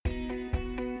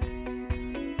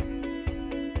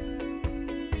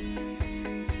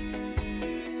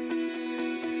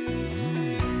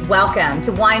welcome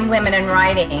to Wine, Women, and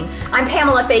Writing. I'm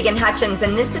Pamela Fagan Hutchins,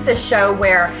 and this is a show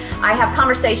where I have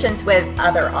conversations with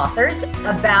other authors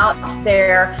about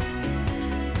their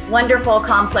wonderful,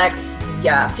 complex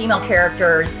female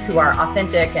characters who are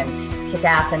authentic and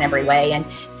kick-ass in every way. And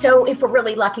so if we're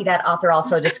really lucky, that author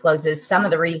also discloses some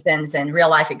of the reasons and real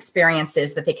life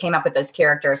experiences that they came up with those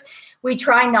characters. We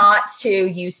try not to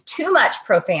use too much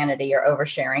profanity or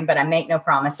oversharing, but I make no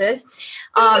promises.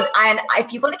 And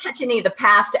if you want to catch any of the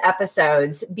past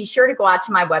episodes, be sure to go out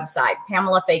to my website,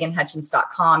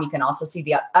 PamelaFaganHutchins.com. You can also see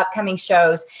the upcoming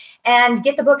shows and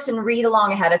get the books and read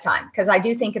along ahead of time, because I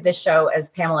do think of this show as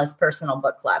Pamela's personal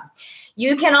book club.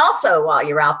 You can also, while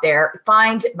you're out there,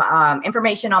 find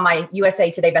information on my USA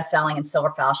Today bestselling and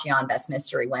Silver Falchion Best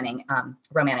Mystery winning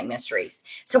romantic mysteries.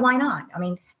 So why not? I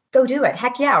mean, go do it.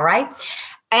 Heck yeah, right?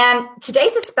 And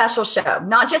today's a special show,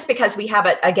 not just because we have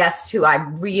a guest who I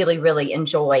really, really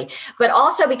enjoy, but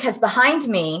also because behind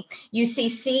me, you see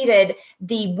seated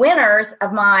the winners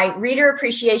of my Reader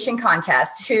Appreciation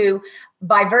Contest, who,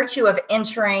 by virtue of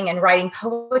entering and writing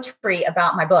poetry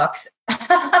about my books,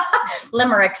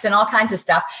 limericks and all kinds of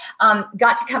stuff,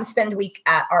 got to come spend a week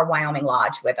at our Wyoming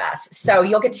Lodge with us. So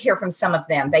you'll get to hear from some of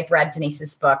them. They've read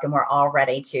Denise's book, and we're all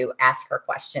ready to ask her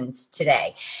questions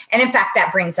today. And in fact,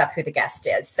 that brings up who the guest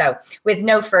is. So with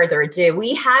no further ado,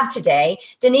 we have today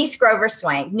Denise Grover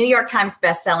Swank, New York Times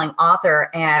bestselling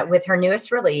author, with her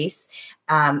newest release.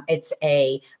 It's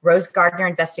a Rose Gardner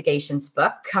Investigations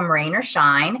book, Come Rain or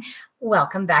Shine.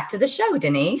 Welcome back to the show,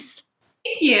 Denise.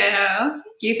 Thank you. Thank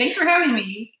you. Thanks for having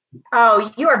me.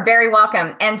 Oh, you are very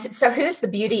welcome. And so who's the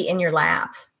beauty in your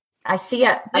lap? I see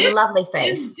a lovely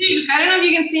face. Duke. I don't know if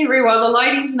you can see very well. The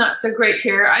lighting's not so great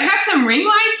here. I have some ring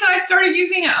lights that I started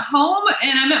using at home,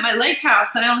 and I'm at my lake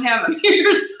house, and I don't have them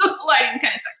here, so the lighting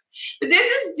kind of sucks. But this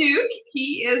is Duke.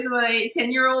 He is my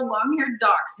 10-year-old long-haired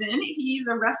dachshund. He's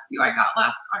a rescue I got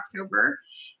last October.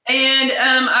 And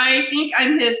I think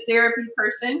I'm his therapy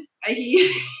person.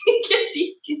 He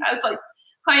has like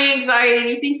high anxiety, and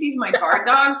he thinks he's my guard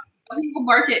dog. So he will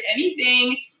bark at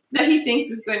anything that he thinks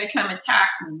is going to come attack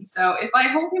me. So if I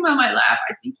hold him on my lap,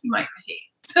 I think he might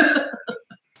behave.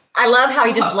 I love how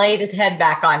he just laid his head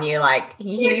back on you, like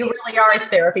you really are his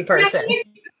therapy person.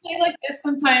 Play like this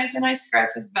sometimes, and I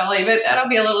scratch his belly, but that'll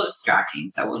be a little distracting.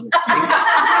 So we'll just.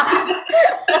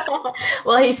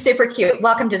 Well, he's super cute.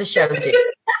 Welcome to the show, Duke.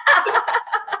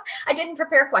 I didn't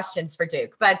prepare questions for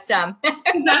Duke, but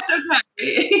that's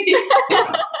okay.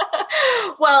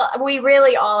 Well, we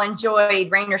really all enjoyed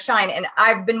Rain or Shine, and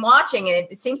I've been watching, and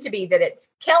it seems to be that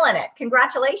it's killing it.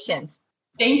 Congratulations.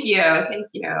 Thank you. Thank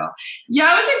you.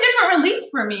 Yeah, it was a different release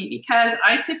for me because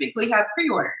I typically have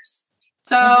pre-orders.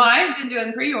 So I've been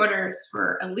doing pre-orders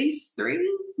for at least 3,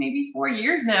 maybe 4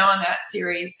 years now on that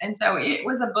series. And so it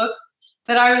was a book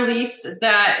that I released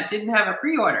that didn't have a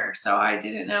pre-order. So I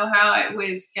didn't know how it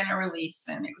was going to release.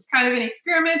 And it was kind of an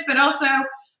experiment, but also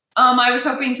I was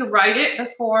hoping to write it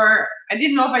before. I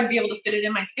didn't know if I'd be able to fit it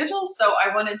in my schedule. So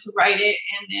I wanted to write it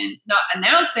and then not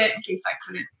announce it in case I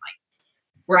couldn't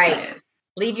Right.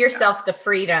 Leave yourself the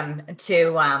freedom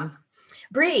to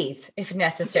breathe if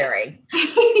necessary.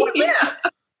 Or live.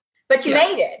 But you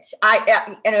made it.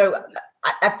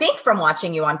 I think from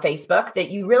watching you on Facebook that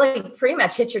you really pretty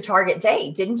much hit your target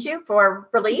date, didn't you, for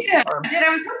release? Yeah, I did. I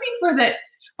was hoping for that.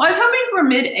 Well, I was hoping for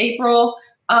mid-April,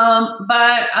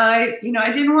 but I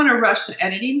didn't want to rush the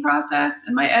editing process,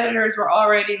 and my editors were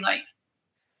already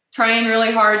trying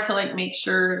really hard to make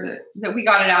sure that we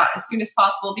got it out as soon as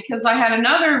possible, because I had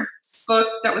another book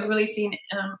that was releasing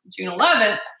June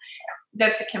 11th.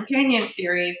 That's a companion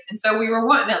series. And so we were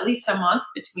wanting at least a month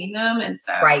between them. And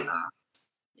so, right.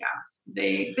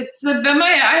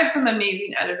 I have some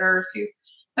amazing editors who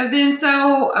have been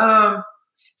so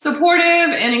supportive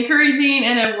and encouraging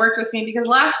and have worked with me, because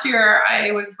last year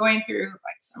I was going through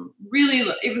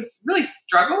it was really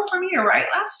struggle for me to write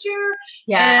last year.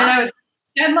 Yeah. And I was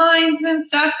deadlines and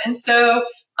stuff. And so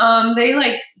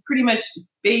they pretty much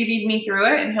babied me through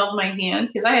it and held my hand,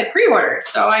 because I had pre-orders,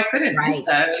 so I couldn't miss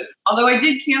those. Although I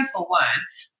did cancel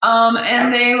one.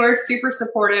 And they were super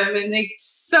supportive, and they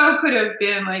so could have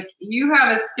been you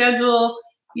have a schedule,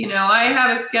 I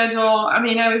have a schedule. I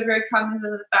mean, I was very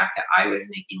cognizant of the fact that I was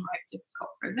making life difficult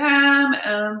for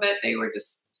them. But they were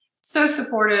just so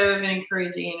supportive and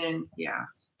encouraging, and yeah.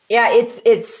 Yeah,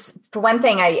 it's for one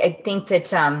thing, I think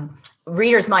that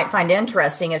readers might find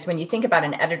interesting is when you think about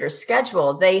an editor's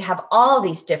schedule, they have all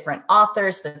these different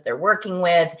authors that they're working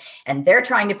with, and they're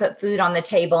trying to put food on the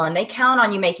table, and they count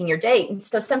on you making your date. And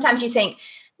so sometimes you think,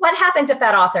 what happens if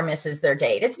that author misses their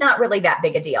date? It's not really that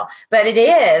big a deal, but it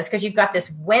is, because you've got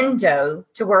this window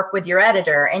to work with your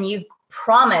editor, and you've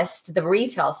promised the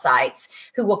retail sites,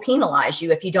 who will penalize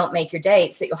you if you don't make your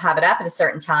dates, that you'll have it up at a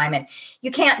certain time. And you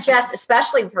can't just,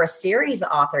 especially for a series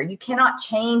author, you cannot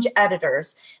change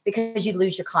editors because you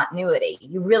lose your continuity.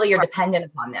 You really are dependent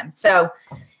upon them. So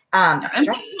my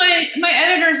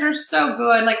editors are so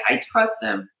good. Like, I trust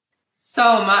them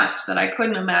so much that I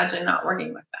couldn't imagine not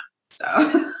working with them.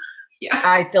 So yeah,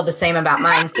 I feel the same about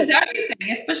mine.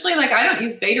 Everything, especially like I don't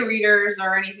use beta readers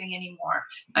or anything anymore.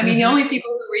 I mean, the only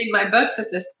people who read my books at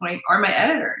this point are my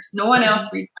editors. No one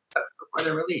else reads my books before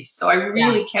they're released. So I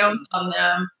really count on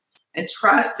them and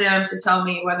trust them to tell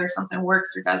me whether something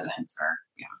works or doesn't. Or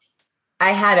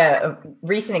I had a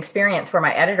recent experience where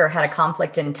my editor had a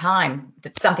conflict in time,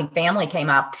 that something family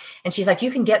came up, and she's like, you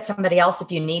can get somebody else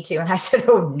if you need to. And I said,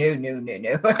 oh,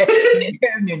 no.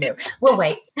 We'll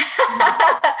wait.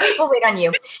 We'll wait on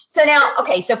you. So now,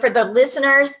 okay. So for the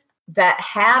listeners that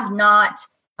have not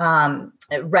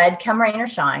read Come Rain or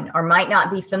Shine, or might not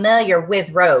be familiar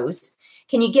with Rose,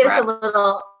 can you give us a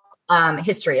little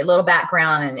history, a little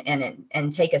background,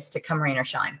 and take us to Come Rain or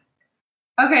Shine?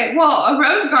 Okay, well,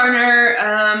 Rose Gardner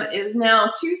is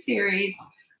now 2 series.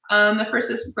 The first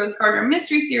is Rose Gardner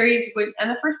Mystery Series, and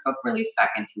the first book released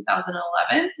back in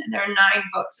 2011, and there are 9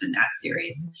 books in that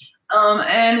series.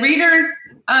 And readers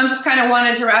just kind of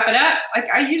wanted to wrap it up.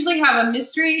 Like, I usually have a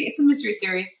mystery. It's a mystery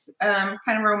series, kind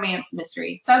of romance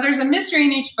mystery. So there's a mystery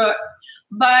in each book,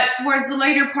 but towards the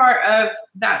later part of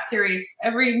that series,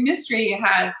 every mystery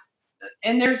has,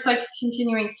 and there's like a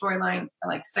continuing storyline,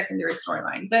 like secondary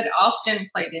storyline that often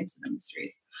played into the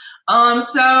mysteries.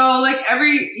 So like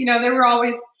there were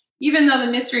always, even though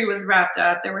the mystery was wrapped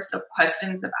up, there were still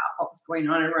questions about what was going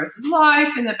on in Rose's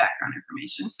life and the background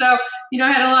information. So,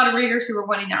 I had a lot of readers who were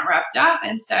wanting that wrapped up.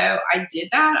 And so I did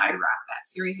that. I wrapped that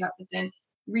series up, but then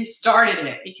restarted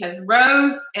it because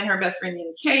Rose and her best friend,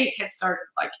 Kate, had started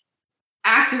like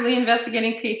actively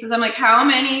investigating cases. I'm like, how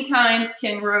many times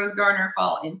can Rose Gardner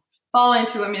fall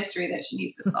into a mystery that she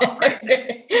needs to solve right now?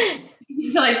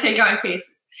 To like take on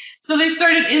cases. So they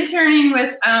started interning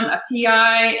with a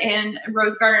PI and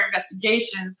Rose Gardner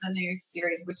Investigations, the new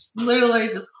series, which literally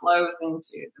just flows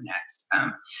into the next.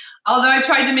 Although I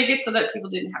tried to make it so that people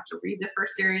didn't have to read the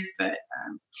first series, but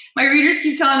my readers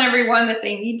keep telling everyone that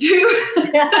they need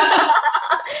to.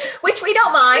 Which we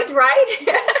don't mind, right?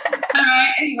 All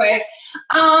right, anyway.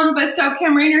 But so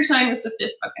Come Rain or Shine was the 5th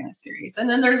book in the series. And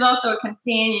then there's also a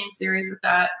companion series with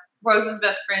that. Rose's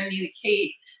best friend, Neely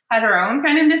Kate, had her own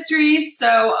kind of mysteries.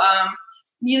 So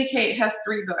Neely Kate has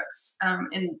 3 books,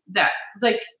 and that,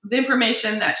 like, the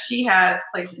information that she has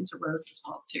plays into Rose's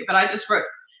world too. But I just wrote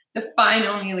the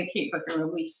final Neely Kate book and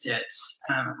released it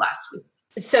last week.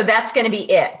 So that's going to be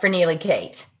it for Neely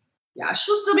Kate. Yeah,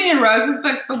 she'll still be in Rose's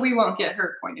books, but we won't get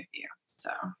her point of view.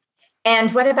 So.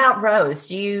 And what about Rose?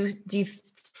 Do you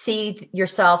see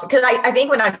yourself? Because I think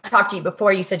when I talked to you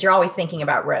before, you said you're always thinking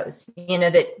about Rose.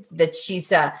 that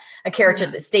she's a character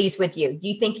that stays with you. Do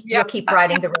you think you'll keep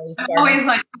writing the Rose? I'm always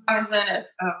like cognizant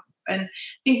of and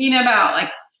thinking about,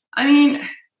 like, I mean,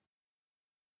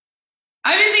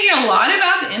 I've been thinking a lot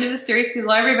about the end of the series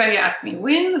because everybody asks me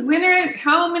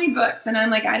how many books, and I'm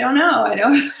like, I don't know. I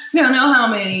don't know how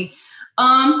many.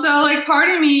 So like part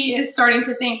of me is starting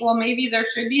to think, well, maybe there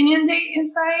should be an end date in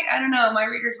sight. I don't know. My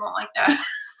readers won't like that.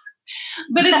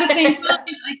 But at the same time,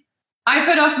 like, I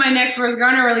put off my next Rose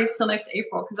Gardner release till next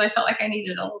April because I felt like I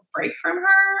needed a little break from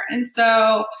her. And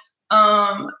so,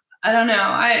 I don't know.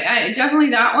 I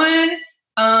definitely that one.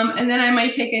 And then I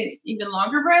might take an even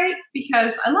longer break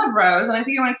because I love Rose and I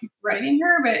think I want to keep writing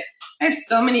her, but I have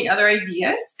so many other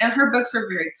ideas and her books are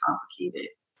very complicated.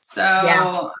 So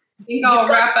I think I'll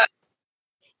wrap up.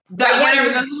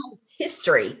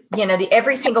 History,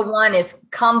 every single one is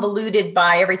convoluted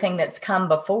by everything that's come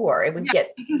before. It would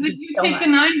get, because if you take the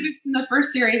 9 books in the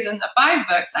first series and the 5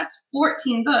 books, that's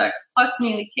 14 books plus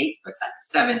Neely Kate's books. That's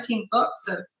 17 books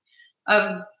of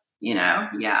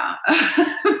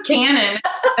canon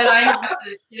that I have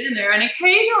to get in there. And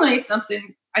occasionally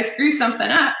I screw something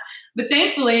up, but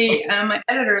thankfully my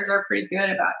editors are pretty good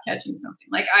about catching something.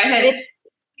 Like I had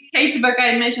Kate's book, I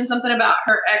had mentioned something about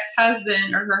her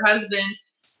ex-husband or her husband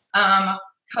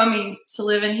coming to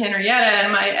live in Henrietta,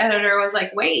 and my editor was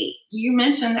like, wait, you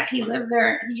mentioned that he lived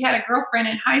there, he had a girlfriend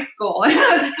in high school. And I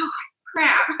was like, oh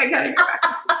crap, I gotta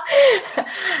go.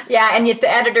 Yeah, and if the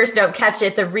editors don't catch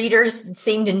it, the readers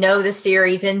seem to know the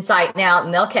series inside and out,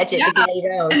 and they'll catch it if they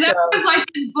don't. And that was like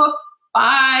in book 5,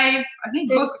 I think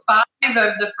book 5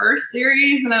 of the first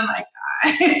series, and I'm like,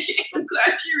 I'm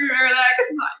glad you remember that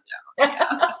because I don't.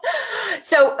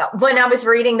 So when I was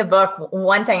reading the book,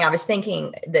 one thing I was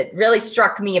thinking that really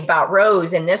struck me about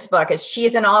Rose in this book is she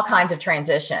is in all kinds of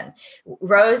transition.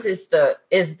 Rose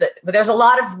there's a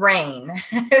lot of rain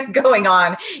going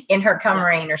on in her come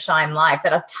rain or shine life,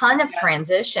 but a ton of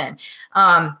transition.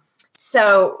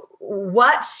 So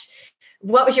what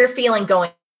was your feeling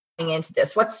going into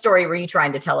this? What story were you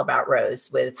trying to tell about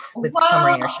Rose with come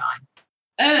rain or shine?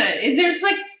 There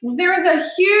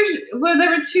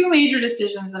were two major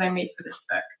decisions that I made for this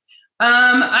book.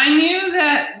 I knew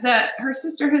that her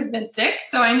sister has been sick,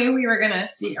 so I knew we were going to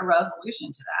see a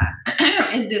resolution to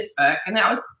that in this book. And that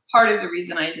was part of the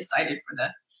reason I decided for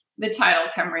the title,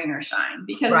 Come Rain or Shine,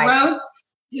 because Rose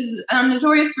is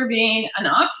notorious for being an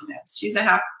optimist. She's a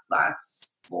half glass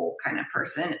full kind of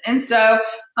person. And so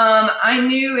I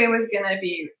knew it was going to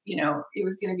be,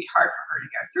 hard for her to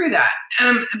go through that.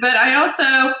 But I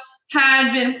also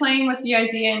had been playing with the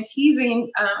idea and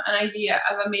teasing an idea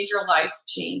of a major life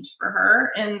change for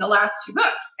her in the last two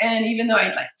books. And even though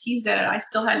I teased at it, I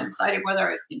still hadn't decided whether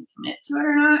I was going to commit to it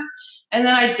or not. And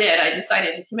then I did. I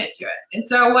decided to commit to it. And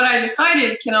so what I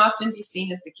decided can often be seen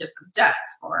as the kiss of death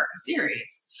for a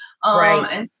series.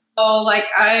 And so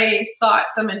I sought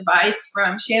some advice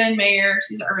from Shannon Mayer.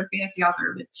 She's an urban fantasy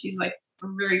author, but she's a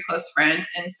very close friend.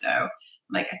 And so I'm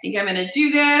like, I think I'm going to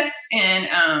do this. And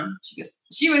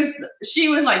she was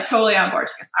totally on board.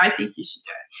 She goes, I think you should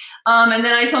do it. And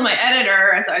then I told my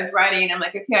editor as I was writing, I'm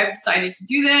like, okay, I've decided to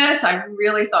do this. I've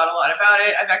really thought a lot about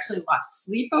it. I've actually lost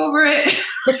sleep over it.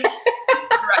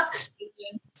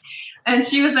 And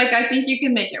she was like, I think you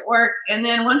can make it work. And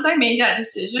then once I made that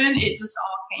decision, it just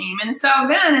all came. And so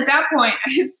then at that point,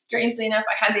 strangely enough,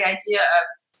 I had the idea of,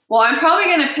 well, I'm probably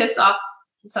going to piss off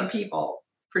some people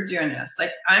for doing this.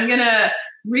 I'm going to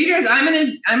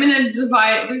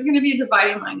divide, there's going to be a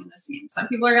dividing line in the scene. Some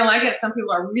people are going to like it. Some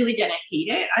people are really going to hate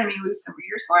it. I may lose some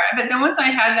readers for it. But then once I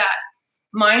had that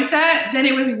mindset, then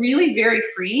it was really very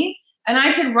free. And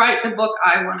I could write the book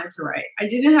I wanted to write. I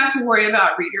didn't have to worry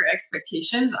about reader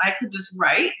expectations. I could just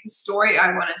write the story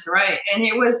I wanted to write. And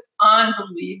it was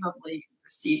unbelievably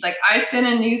received. I sent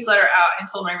a newsletter out and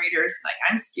told my readers,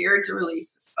 I'm scared to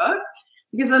release this book.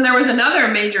 Because then there was another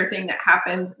major thing that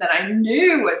happened that I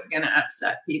knew was going to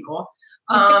upset people.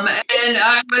 And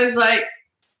I was like,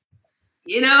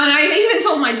 and I even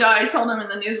told my daughter, I told him in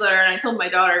the newsletter, and I told my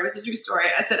daughter, it was a true story.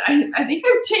 I said, I think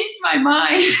I've changed my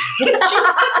mind.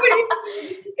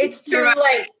 It's too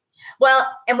late.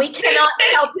 Well, and we cannot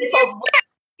tell people.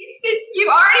 You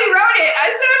already wrote it. I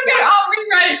said, I'll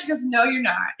rewrite it. She goes, no, you're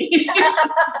not.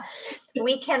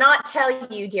 We cannot tell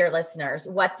you, dear listeners,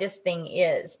 what this thing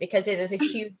is, because it is a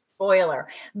huge spoiler,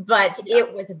 but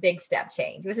it was a big step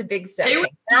change. It was a big step change.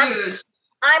 Huge.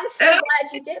 I'm so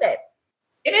glad you did it.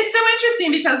 And it's so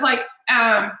interesting because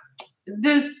I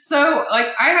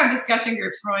have discussion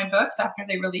groups for my books after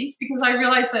they release, because I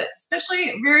realized that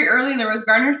especially very early in the Rose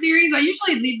Gardner series, I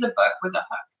usually leave the book with a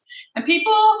hook, and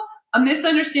people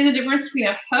misunderstand the difference between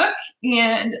a hook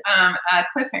and a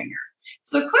cliffhanger.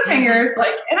 So cliffhangers,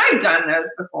 and I've done those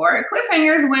before. A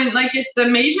cliffhanger is when, if the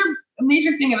major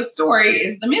thing of a story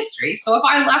is the mystery. So if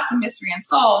I left the mystery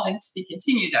unsolved and to be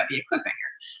continued, that'd be a cliffhanger.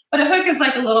 But a hook is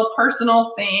a little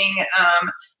personal thing,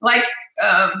 a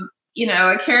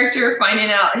character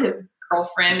finding out his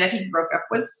girlfriend that he broke up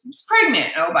with was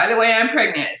pregnant. Oh, by the way, I'm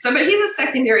pregnant. So, but he's a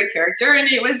secondary character, and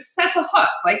that's a hook.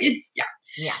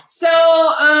 Yeah.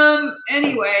 So,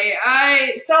 anyway,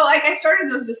 I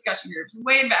started those discussion groups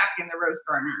way back in the Rose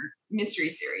Gardner mystery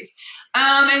series.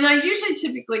 And I usually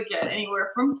typically get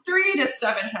anywhere from 300 to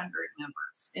 700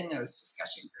 members in those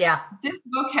discussion groups. Yeah. This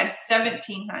book had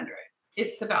 1,700.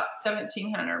 It's about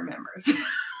 1,700 members.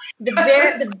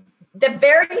 The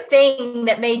very thing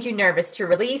that made you nervous to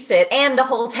release it, and the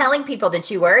whole telling people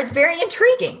that you were, it's very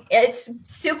intriguing. It's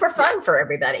super fun for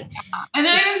everybody. And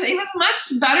it was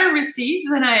much better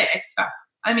received than I expected.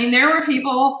 I mean, there were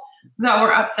people that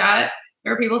were upset.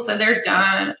 There were people who said they're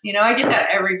done. I get that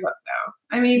every book, though.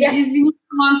 I mean, if you have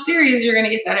a long series, you're going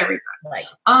to get that every book. Right.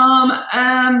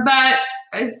 But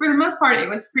for the most part, it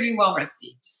was pretty well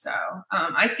received. So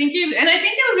I think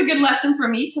it was a good lesson for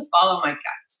me to follow my gut.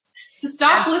 To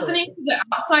stop listening to the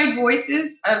outside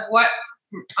voices of what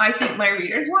I think my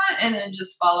readers want, and then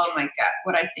just follow my gut,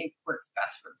 what I think works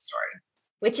best for the story.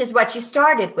 Which is what you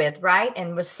started with, right?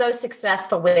 And was so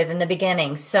successful with in the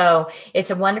beginning. So it's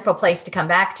a wonderful place to come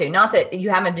back to. Not that you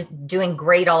haven't been doing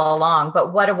great all along,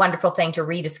 but what a wonderful thing to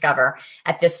rediscover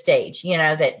at this stage,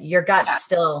 that your gut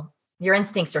still, your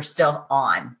instincts are still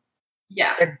on.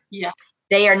 Yeah.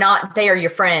 They are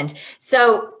your friend.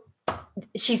 So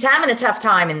she's having a tough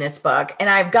time in this book. And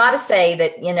I've got to say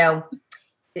that,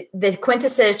 the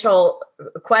quintessential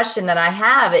question that I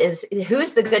have is,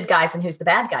 who's the good guys and who's the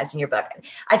bad guys in your book?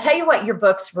 I tell you what your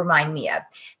books remind me of.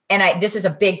 And this is a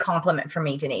big compliment for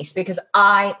me, Denise, because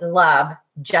I love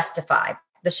Justified,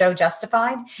 the show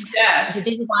Justified. Yes.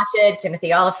 Did you watch it?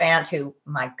 Timothy Oliphant, who,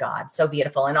 my God, so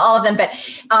beautiful, and all of them. But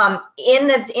in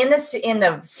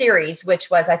the series, which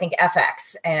was, I think,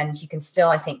 FX, and you can still,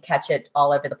 I think, catch it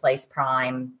all over the place,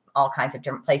 Prime, all kinds of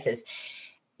different places.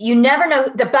 You never know.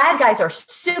 The bad guys are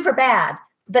super bad,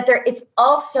 but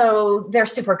they're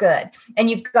super good. And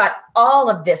you've got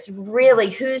all of this really,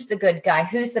 who's the good guy,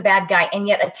 who's the bad guy, and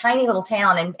yet a tiny little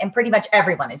town, and pretty much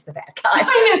everyone is the bad guy.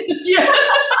 Yeah.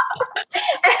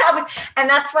 And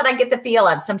that's what I get the feel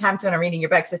of sometimes when I'm reading your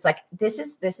books. It's like, this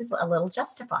is a little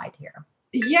Justified here.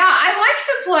 Yeah, I like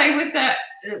to play with that,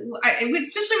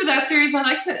 especially with that series. I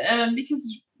like to,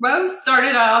 because Rose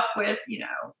started off with,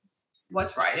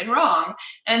 what's right and wrong.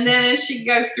 And then as she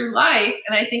goes through life,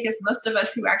 and I think as most of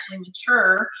us who actually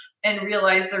mature and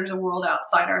realize there's a world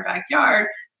outside our backyard,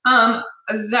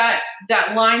 that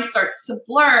line starts to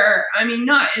blur. I mean,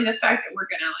 not in the fact that we're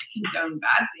going to condone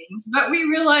bad things, but we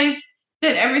realize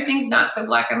that everything's not so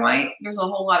black and white. There's a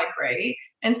whole lot of gray.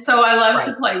 And so I love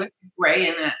to play with gray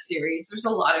in that series. There's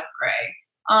a lot of gray.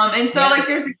 And so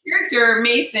there's a character,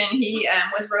 Mason, he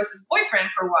was Rose's boyfriend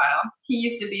for a while. He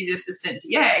used to be the assistant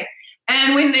DA.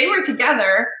 And when they were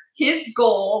together, his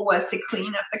goal was to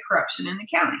clean up the corruption in the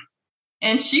county.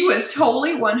 And she was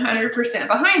totally 100%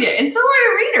 behind it. And so were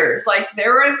the readers.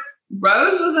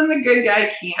 Rose was in the good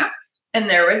guy camp, and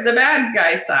there was the bad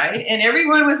guy side, and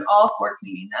everyone was all for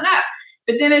cleaning that up.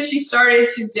 But then as she started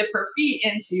to dip her feet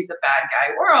into the bad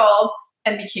guy world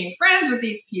and became friends with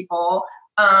these people,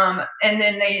 and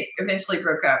then they eventually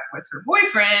broke up with her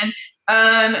boyfriend,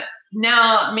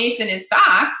 now Mason is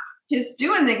back. He's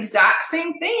doing the exact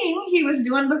same thing he was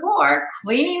doing before,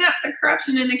 cleaning up the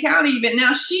corruption in the county. But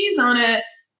now she's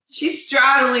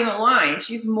straddling a line.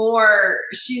 She's more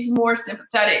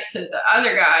sympathetic to the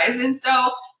other guys. And so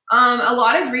a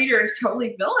lot of readers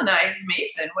totally villainize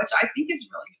Mason, which I think is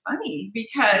really funny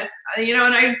because,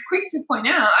 and I'm quick to point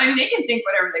out, they can think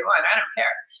whatever they want. I don't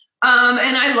care.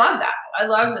 And I love that. I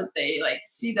love that they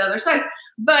see the other side.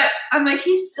 But I'm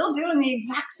he's still doing the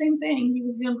exact same thing he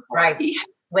was doing before. Right.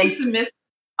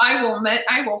 I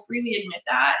will freely admit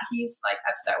that he's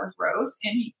upset with Rose,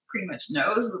 and he pretty much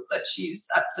knows that she's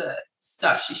up to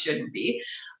stuff she shouldn't be.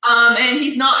 And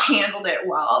he's not handled it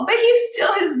well, but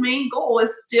his main goal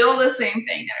is still the same thing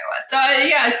that it was. So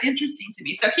yeah, it's interesting to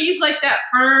me. So he's that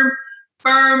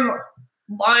firm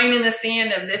line in the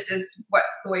sand of this is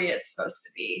the way it's supposed to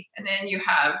be. And then you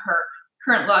have her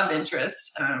current love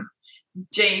interest,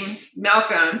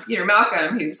 Skeeter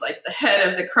Malcolm, who's the head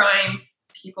of the crime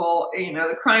people,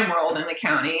 the crime world in the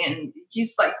county, and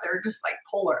he's they're just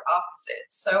polar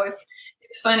opposites. So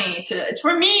it's funny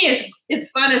for me,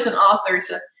 it's fun as an author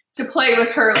to play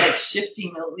with her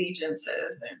shifting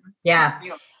allegiances and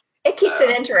it keeps it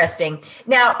interesting.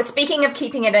 Now, speaking of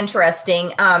keeping it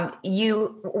interesting,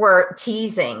 you were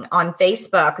teasing on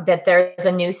Facebook that there's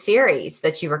a new series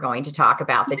that you were going to talk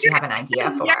about that you have an idea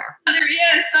for. Yeah, there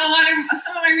is. So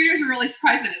some of my readers were really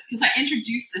surprised with this because I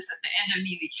introduced this at the end of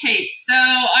Neely Kate. So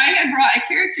I had brought a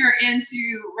character into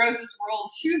Rose's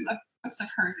world 2 books of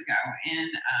hers ago, and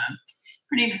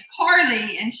her name is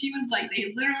Carly, and she was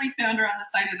they literally found her on the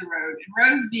side of the road. And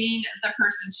Rose, being the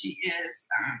person she is,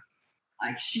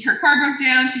 her car broke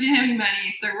down. She didn't have any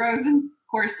money. So Rose, of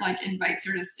course, invites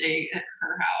her to stay at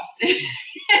her house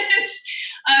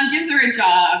and gives her a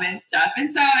job and stuff.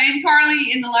 And so, and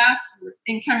Carly in the last,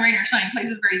 in Come Rain or Shine,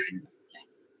 plays a very significant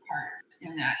part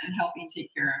in that and helping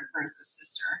take care of Rose's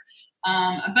sister.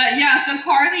 But yeah, so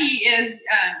Carly is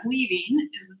leaving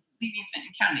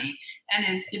Fenton County and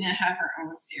is going to have her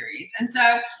own series. And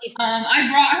so I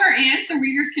brought her in so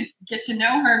readers could get to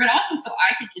know her, but also so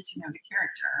I could get to know the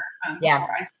character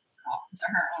before I sent her off into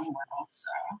her own world.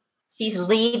 So she's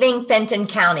leaving Fenton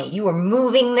County. You were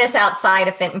moving this outside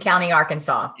of Fenton County,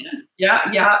 Arkansas.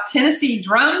 Yeah. Tennessee,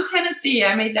 Drum, Tennessee.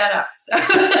 I made that up. So.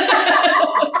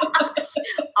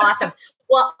 Awesome.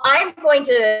 Well, I'm going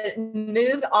to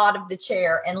move out of the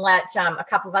chair and let a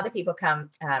couple of other people come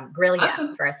grill you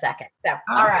for a second. So,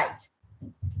 all right.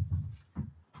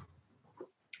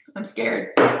 I'm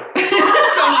scared.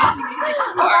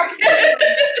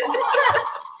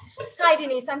 Hi,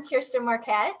 Denise. I'm Kirsten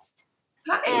Marquette.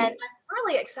 Hi. And I'm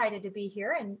really excited to be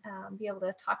here and be able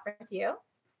to talk with you.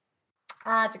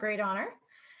 It's a great honor.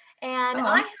 And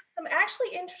I have some actually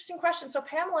interesting questions. So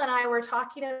Pamela and I were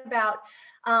talking about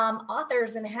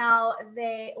authors and how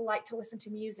they like to listen to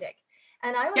music.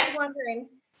 And I was wondering,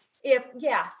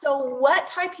 So what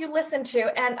type you listen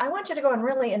to, and I want you to go in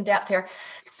really in depth here.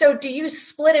 So do you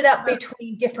split it up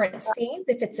between different scenes?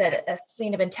 If it's a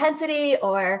scene of intensity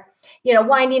or,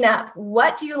 winding up,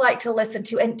 what do you like to listen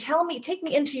to? And take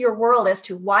me into your world as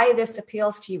to why this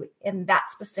appeals to you in that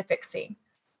specific scene.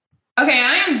 Okay,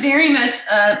 I am very much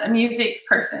a music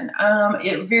person.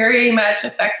 It very much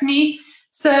affects me.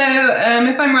 So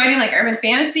if I'm writing like urban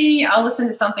fantasy, I'll listen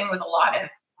to something with a lot of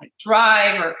like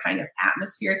drive or kind of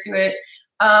atmosphere to it.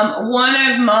 One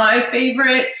of my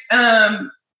favorite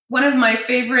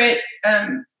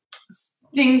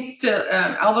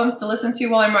albums to listen to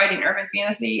while I'm writing urban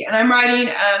fantasy, and I'm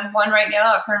writing one right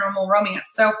now, a paranormal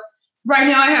romance. So right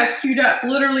now I have queued up,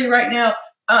 literally right now,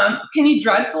 Penny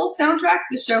Dreadful soundtrack,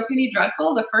 the show Penny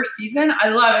Dreadful, the first season. I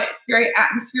love it. It's very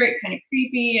atmospheric, kind of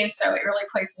creepy, and so it really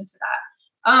plays into that.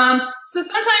 So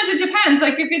sometimes it depends.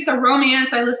 Like if it's a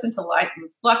romance, I listen to light and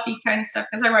fluffy kind of stuff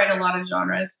because I write a lot of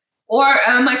genres. Or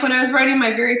like when I was writing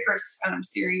my very first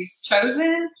series,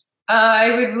 Chosen,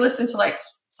 I would listen to like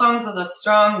songs with a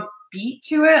strong beat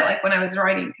to it. Like when I was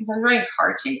writing, because I was writing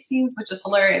car chase scenes, which is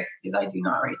hilarious because I do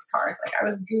not race cars. Like I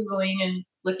was Googling and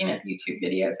looking at YouTube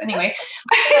videos. Anyway,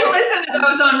 I listened to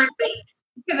those on repeat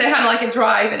because it had like a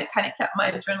drive and it kind of kept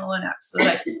my adrenaline up so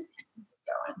that I could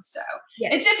going. So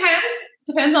It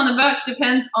depends on the book,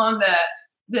 depends on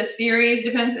the series,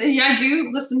 depends. Yeah, I do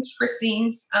listen for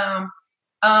scenes. And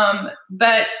I'm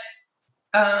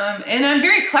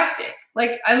very eclectic.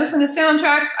 Like I listen to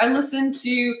soundtracks, I listen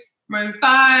to Maroon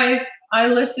 5, I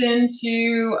listen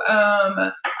to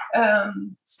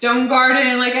Stone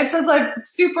Garden. Like it's like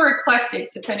super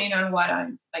eclectic depending on what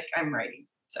I'm writing.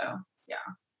 So yeah.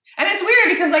 And it's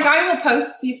weird because like I will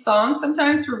post these songs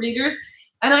sometimes for readers,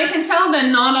 and I can tell that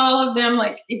not all of them,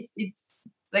 like, it's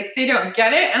like they don't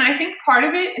get it. And I think part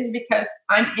of it is because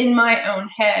I'm in my own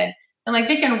head. And, like,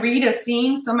 they can read a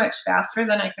scene so much faster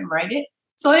than I can write it.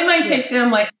 So it might take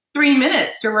them, like, 3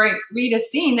 minutes to read a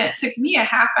scene that took me a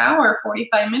half hour,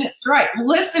 45 minutes to write,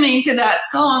 listening to that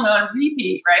song on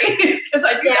repeat, right? Because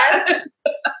I do that.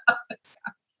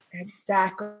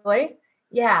 Exactly.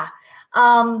 Yeah.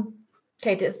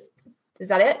 Okay, is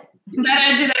that it? Did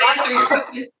that answer your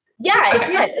question? Yeah, it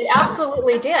did. It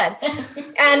absolutely did.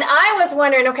 And I was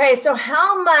wondering, okay, so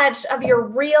how much of your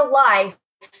real life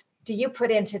do you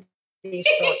put into these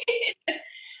stories?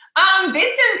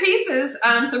 Bits and pieces,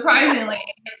 surprisingly,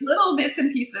 little bits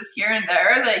and pieces here and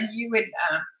there that you would,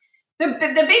 the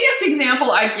biggest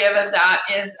example I give of that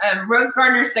is Rose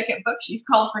Gardner's second book. She's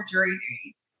called For Jury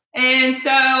Duty. And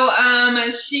so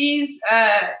she's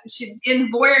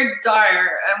in Voyeur Dyer,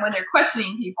 when they're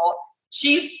questioning people,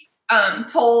 she's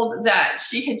told that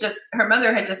her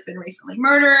mother had just been recently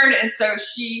murdered. And so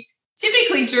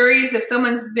typically juries, if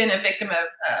someone's been a victim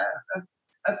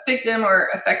or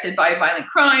affected by a violent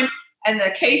crime and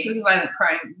the case is a violent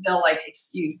crime, they'll like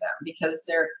excuse them because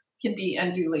they can be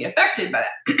unduly affected by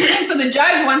that. And so the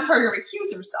judge wants her to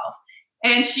recuse herself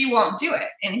and she won't do it.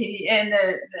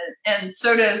 And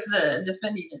so does the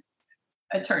defending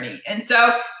attorney. And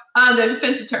so the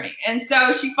defense attorney. And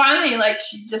so she finally,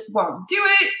 she just won't do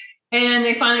it. And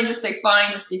they finally just say,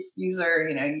 fine, just excuse her.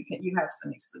 You have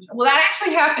some exclusion. Well, that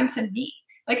actually happened to me.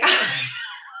 I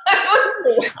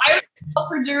was called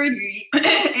for jury duty,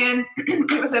 and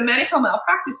it was a medical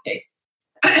malpractice case.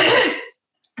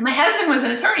 My husband was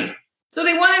an attorney. So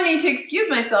they wanted me to excuse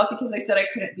myself because they said I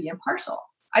couldn't be impartial.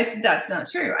 I said, that's not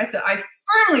true. I said, I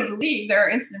firmly believe there are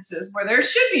instances where there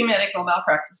should be medical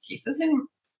malpractice cases and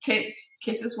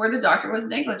cases where the doctor was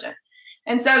negligent.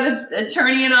 And so the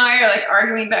attorney and I are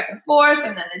arguing back and forth,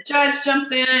 and then the judge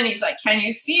jumps in and he's like, can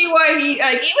you see why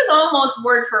it was almost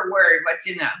word for word what's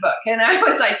in that book. And I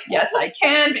was like, yes, I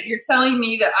can, but you're telling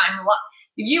me that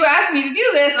if you ask me to do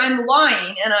this, I'm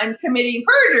lying and I'm committing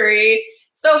perjury.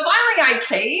 So finally I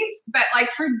caved, but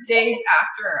for days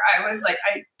after I was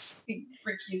I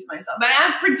recused myself. But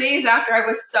for days after I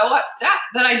was so upset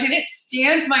that I didn't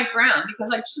stand my ground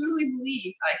because I truly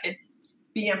believed I could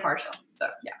be impartial. So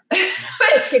yeah.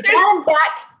 But you got them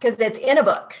back because it's in a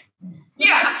book.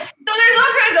 Yeah. So there's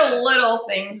all kinds of little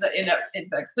things that end up in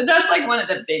books, but that's one of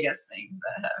the biggest things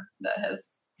that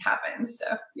has happened. So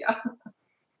yeah.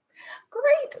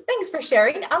 Great. Thanks for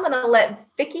sharing. I'm going to let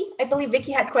Vicki. I believe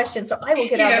Vicki had questions, so I will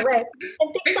get out of the way.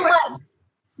 And thanks so much.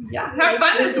 Yeah. Have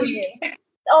fun this week.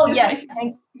 Oh yes.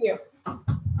 Thank you.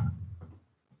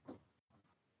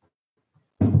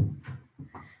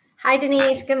 Hi,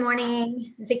 Denise. Good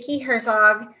morning. Vicki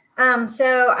Herzog.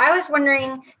 So I was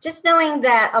wondering, just knowing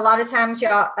that a lot of times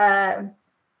y'all,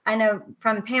 I know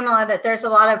from Pamela that there's a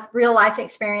lot of real life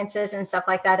experiences and stuff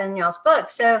like that in y'all's book.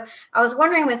 So I was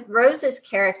wondering, with Rose's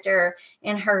character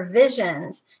and her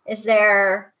visions, was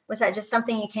that just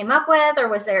something you came up with, or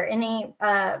was there any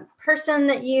person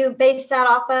that you based that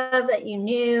off of that you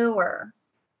knew, or?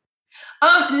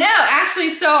 No,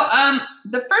 actually. So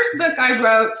the first book I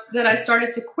wrote that I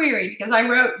started to query, because I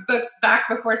wrote books back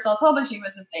before self-publishing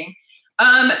was a thing,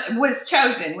 was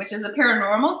Chosen, which is a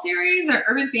paranormal series or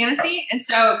urban fantasy. And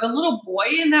so the little boy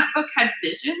in that book had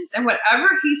visions, and whatever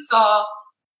he saw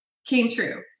came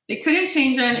true. They couldn't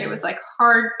change it. It was like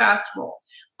hard, fast rule.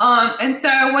 And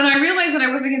so when I realized that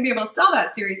I wasn't going to be able to sell that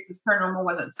series because paranormal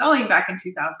wasn't selling back in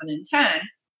 2010,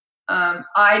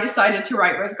 I decided to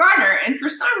write Rose Gardner. And for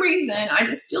some reason, I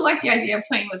just still like the idea of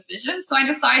playing with visions. So I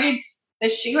decided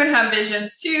that she would have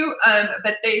visions too,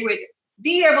 but they would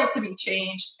be able to be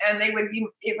changed, and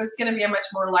it was going to be a much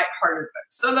more lighthearted book.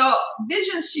 So the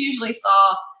visions she usually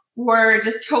saw were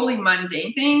just totally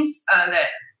mundane things that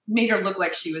made her look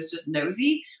like she was just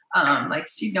nosy. Like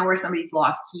she'd know where somebody's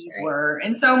lost keys were.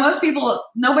 And so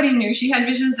nobody knew she had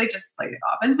visions. They just played it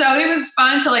off. And so it was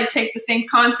fun to like take the same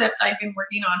concept I'd been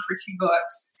working on for 2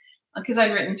 books, because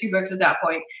I'd written 2 books at that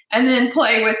point, and then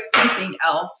play with something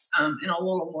else in a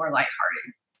little more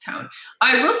lighthearted tone.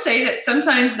 I will say that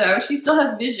sometimes, though, she still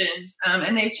has visions,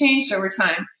 and they've changed over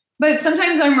time. But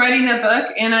sometimes I'm writing a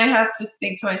book and I have to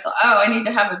think to myself, oh, I need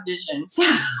to have a vision. So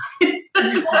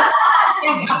I'm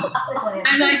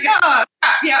like, oh,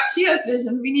 yeah, she has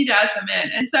visions. We need to add some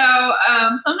in. And so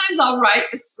sometimes I'll write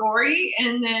the story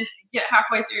and then get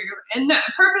halfway through and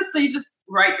purposely just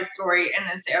write the story and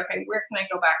then say, okay, where can I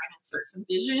go back and insert some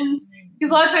visions? Because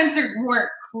a lot of times there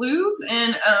weren't clues.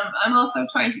 And I'm also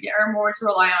trying to get her more to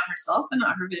rely on herself and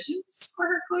not her visions for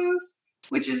her clues,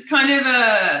 which is kind of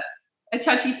a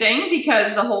touchy thing,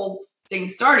 because the whole thing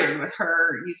started with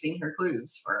her using her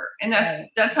clues and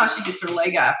that's how she gets her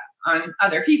leg up on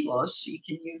other people. She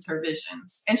can use her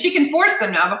visions, and she can force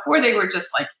them now. Before they were just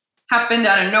like happened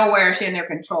out of nowhere. She had no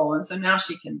control. And so now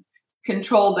she can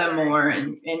control them more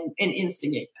and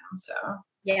instigate them. So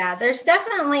yeah, there's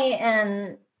definitely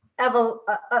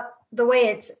the way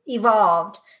it's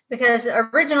evolved, because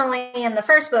originally in the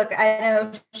first book, I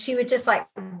know she would just like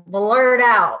blurt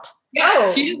out.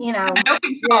 Yeah, she didn't have no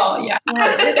control. Yeah, the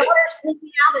daughter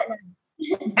sneaking out at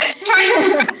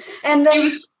him. And then it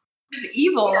was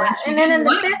evil. Yeah. And then in the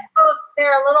 5th book,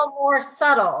 they're a little more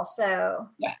subtle. So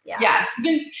yeah. Yes,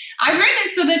 because I've written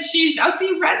it so that she's. Oh, so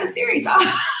you've read the series. Oh,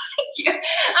 thank you.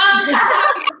 So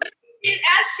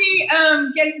as she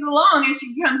gets along and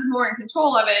she becomes more in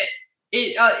control of it,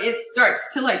 it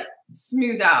starts to like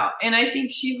smooth out. And I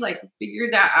think she's like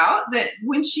figured that out, that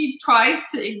when she tries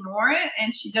to ignore it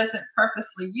and she doesn't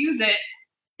purposely use it,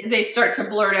 they start to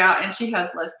blurt out, and she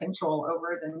has less control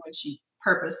over than when she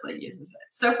purposely uses it.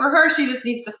 So for her, she just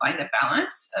needs to find the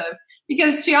balance of,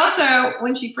 because she also,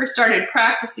 when she first started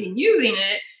practicing using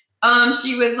it,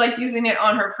 she was like using it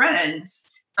on her friends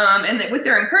and with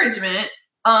their encouragement.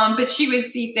 But she would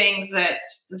see things that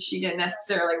she didn't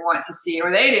necessarily want to see, or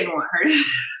they didn't want her to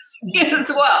see as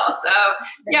well. So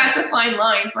yeah, it's a fine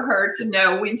line for her to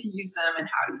know when to use them and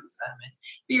how to use them, and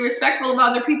be respectful of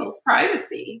other people's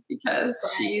privacy, because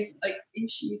she's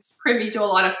privy to a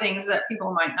lot of things that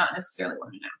people might not necessarily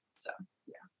want to know. So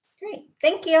yeah. Great.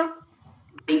 Thank you.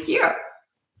 Thank you.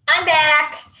 I'm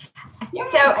back. Yeah.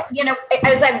 So,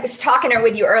 as I was talking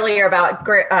with you earlier about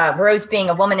Rose being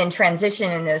a woman in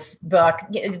transition in this book,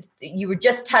 you were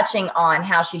just touching on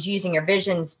how she's using her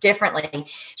visions differently.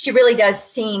 She really does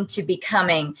seem to be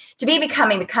becoming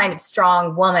the kind of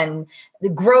strong woman. The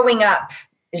growing up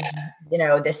is,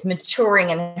 this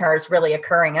maturing in her is really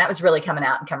occurring. And that was really coming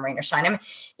out in Come Rain or Shine. I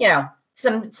mean,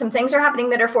 some things are happening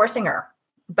that are forcing her,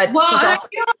 but she's also,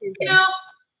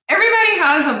 everybody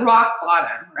has a rock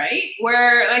bottom, right?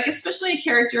 Where, like, especially a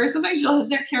character, sometimes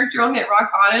their character will hit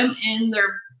rock bottom in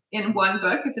one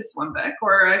book, if it's one book,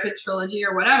 or if it's trilogy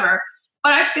or whatever.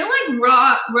 But I feel like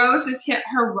Rose has hit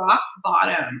her rock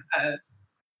bottom of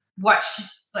what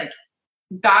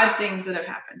bad things that have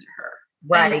happened to her.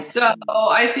 Right. And so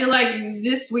I feel like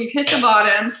we've hit the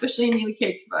bottom, especially in Neely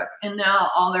Kate's book. And now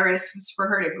all there is for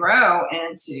her to grow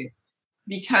and to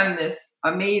become this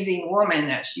amazing woman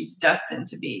that she's destined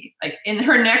to be. Like in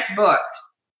her next book,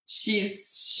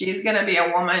 she's going to be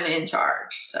a woman in charge.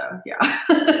 So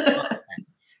yeah.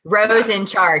 Rose in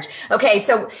charge. Okay.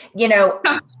 So,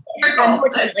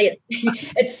 unfortunately,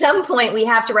 at some point we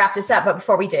have to wrap this up, but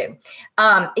before we do,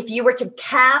 if you were to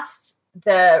cast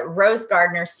the Rose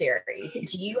Gardner series,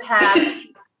 do you have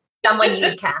someone you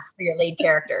would cast for your lead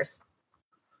characters?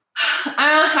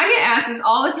 I get asked this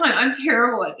all the time. I'm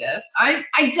terrible at this. I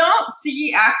don't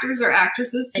see actors or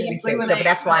actresses typically but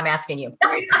that's why I'm asking you.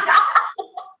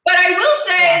 But I will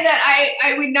say that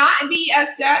I would not be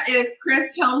upset if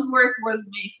Chris Helmsworth was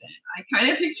Mason. I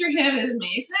kind of picture him as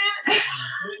Mason.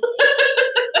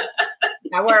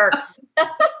 That works.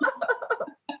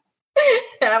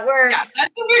 That works. Yeah,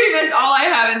 that's pretty much all I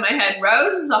have in my head.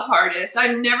 Rose is the hardest.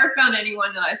 I've never found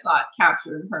anyone that I thought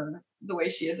captured her the way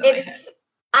she is in my head.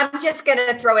 I'm just going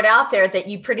to throw it out there that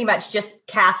you pretty much just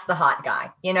cast the hot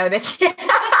guy. That's it.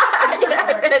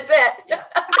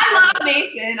 I love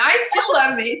Mason. I still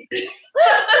love Mason.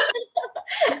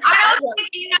 I don't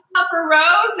think for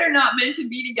Rose, they're not meant to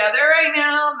be together right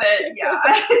now, but yeah.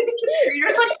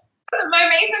 Readers my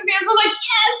Mason fans are like,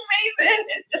 yes, Mason.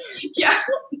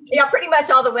 Yeah, pretty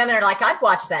much all the women are like, I've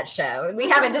watched that show. We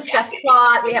haven't discussed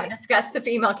plot. We haven't discussed the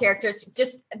female characters.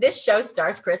 Just this show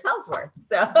stars Chris Helmsworth.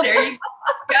 So there you go.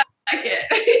 Yeah, I like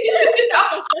it.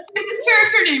 Oh, what's his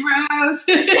character name? Rose.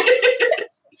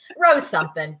 Rose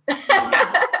something.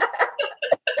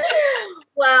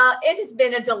 Well, it has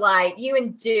been a delight. You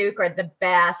and Duke are the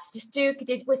best. Duke,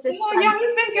 was this? Oh, yeah,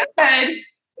 he's been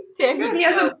good. He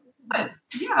has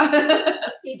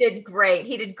He did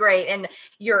great. And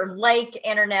your lake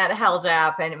internet held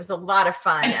up, and it was a lot of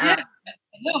fun.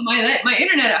 No, my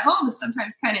internet at home is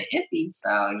sometimes kind of iffy,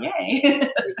 so yay.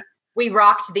 We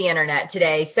rocked the internet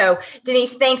today. So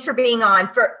Denise, thanks for being on.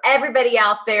 For everybody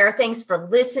out there, thanks for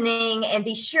listening, and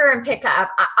be sure and pick up.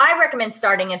 I recommend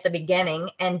starting at the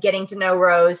beginning and getting to know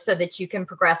Rose so that you can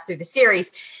progress through the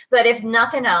series. But if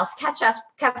nothing else, catch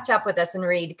up with us and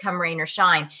read Come Rain or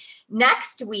Shine.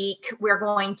 Next week, we're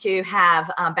going to have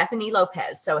Bethany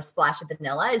Lopez. So A Splash of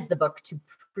Vanilla is the book to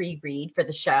pre-read for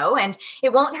the show. And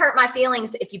it won't hurt my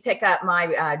feelings if you pick up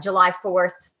my July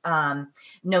 4th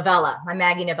novella, my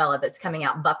Maggie novella that's coming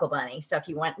out, Buckle Bunny. So if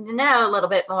you want to know a little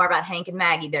bit more about Hank and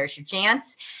Maggie, there's your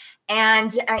chance.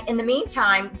 And in the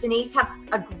meantime, Denise, have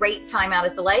a great time out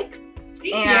at the lake.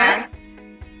 And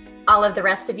all of the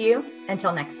rest of you,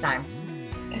 until next time.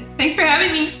 Thanks for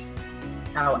having me.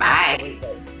 Oh, bye.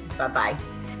 Absolutely. Bye-bye.